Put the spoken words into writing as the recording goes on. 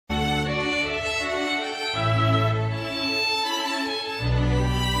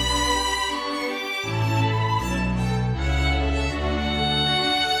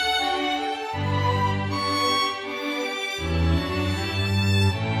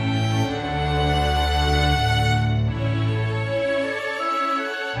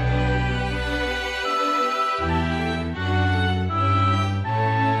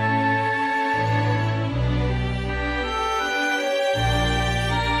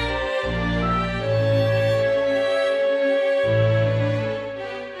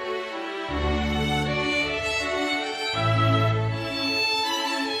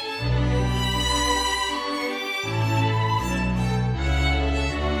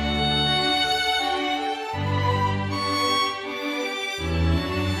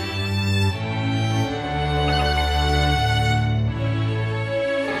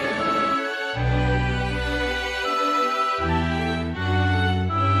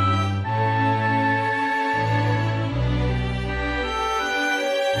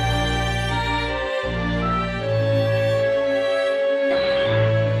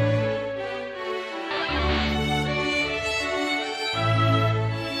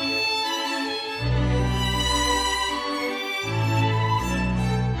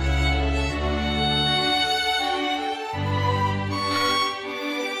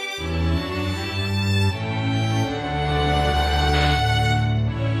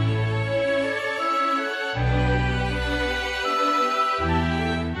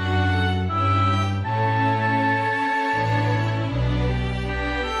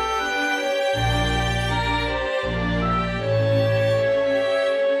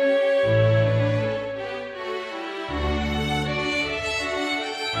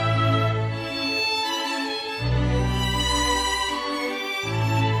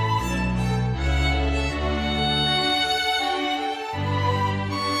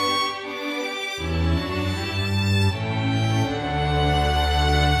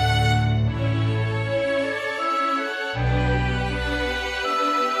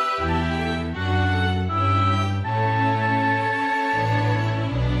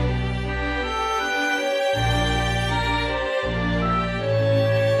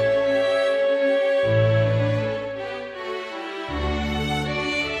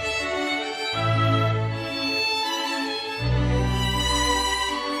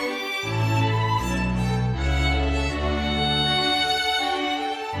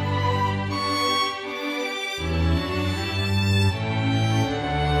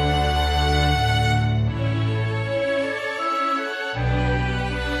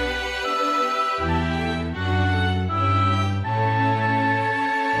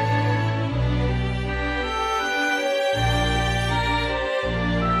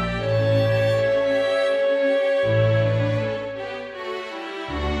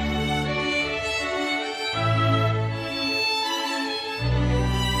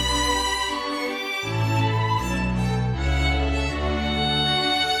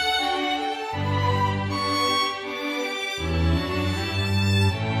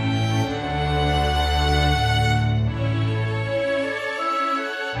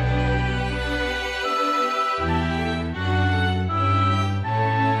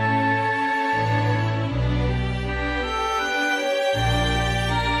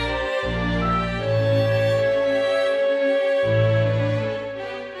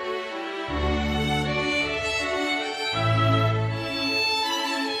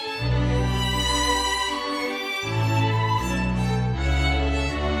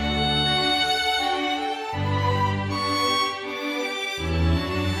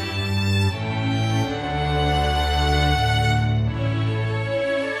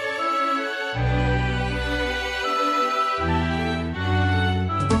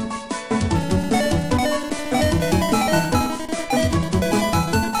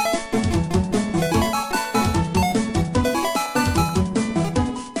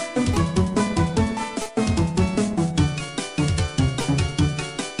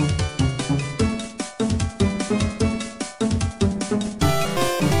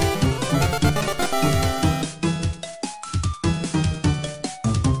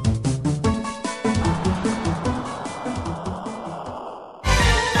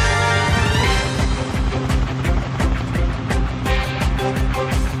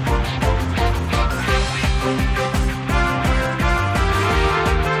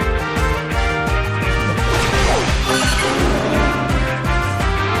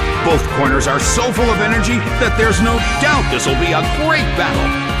Both corners are so full of energy that there's no doubt this will be a great battle.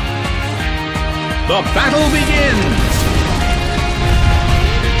 The battle begins!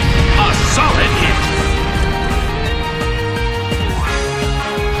 A solid hit!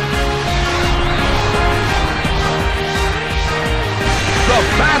 The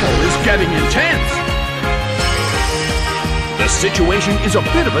battle is getting intense! The situation is a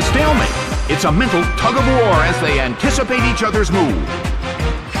bit of a stalemate. It's a mental tug-of-war as they anticipate each other's move.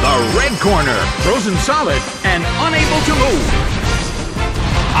 The red corner, frozen solid and unable to move.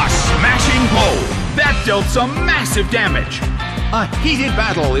 A smashing blow! That dealt some massive damage. A heated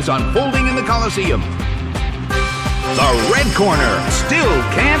battle is unfolding in the Colosseum. The red corner still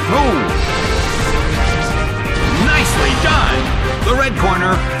can't move. Nicely done! The red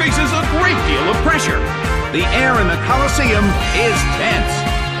corner faces a great deal of pressure. The air in the Colosseum is tense.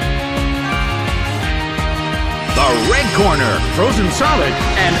 The red corner, frozen solid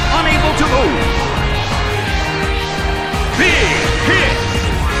and unable to move. Big hit!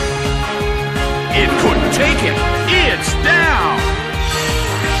 It couldn't take it. It's down!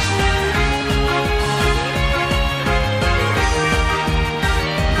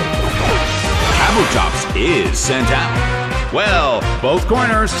 Kabutops is sent out. Well, both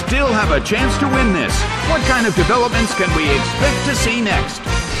corners still have a chance to win this. What kind of developments can we expect to see next?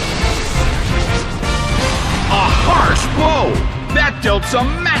 A harsh blow! That dealt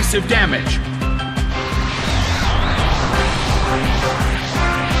some massive damage.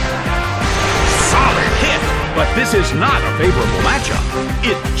 Solid hit! But this is not a favorable matchup.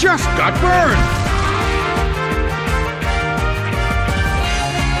 It just got burned!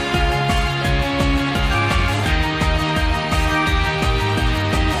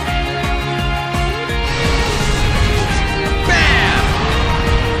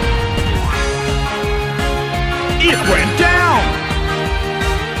 It went down!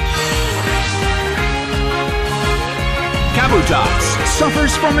 Kabutops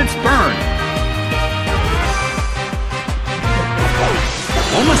suffers from its burn.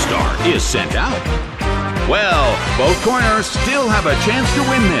 Omastar is sent out. Well, both corners still have a chance to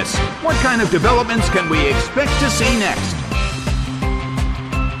win this. What kind of developments can we expect to see next?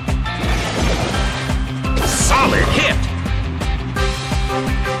 Solid hit!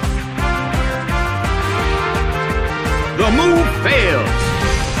 The move fails.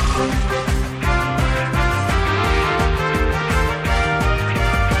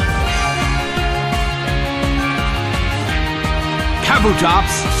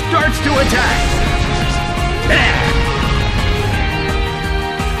 Kabutops starts to attack. Bam!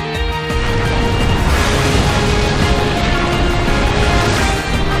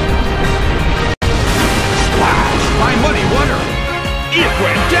 Splash by muddy water. It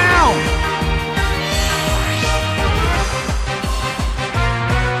went down.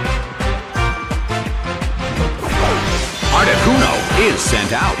 Articuno is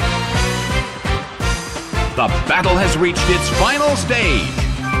sent out. The battle has reached its final stage.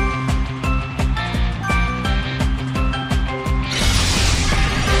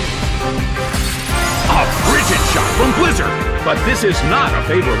 A frigid shot from Blizzard, but this is not a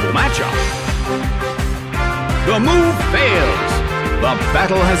favorable matchup. The move fails. The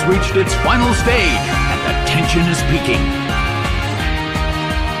battle has reached its final stage, and the tension is peaking.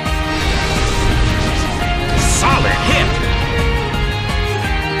 Solid hit!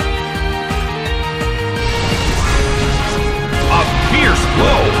 A fierce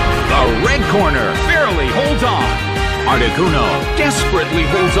blow! The red corner barely holds on. Articuno desperately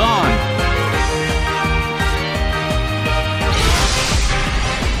holds on.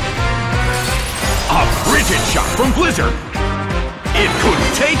 A frigid shot from Blizzard. It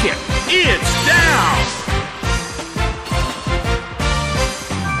couldn't take it. It's down!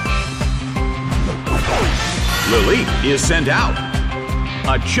 Lileep is sent out.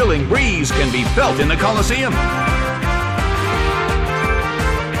 A chilling breeze can be felt in the Colosseum.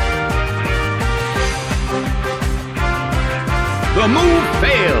 The move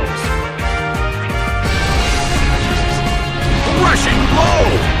fails. Rushing blow.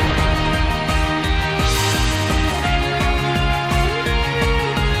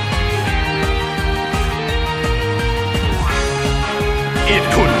 It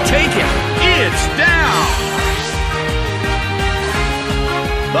couldn't take it. It's down.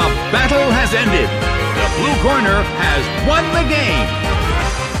 The battle has ended. The blue corner has won the game.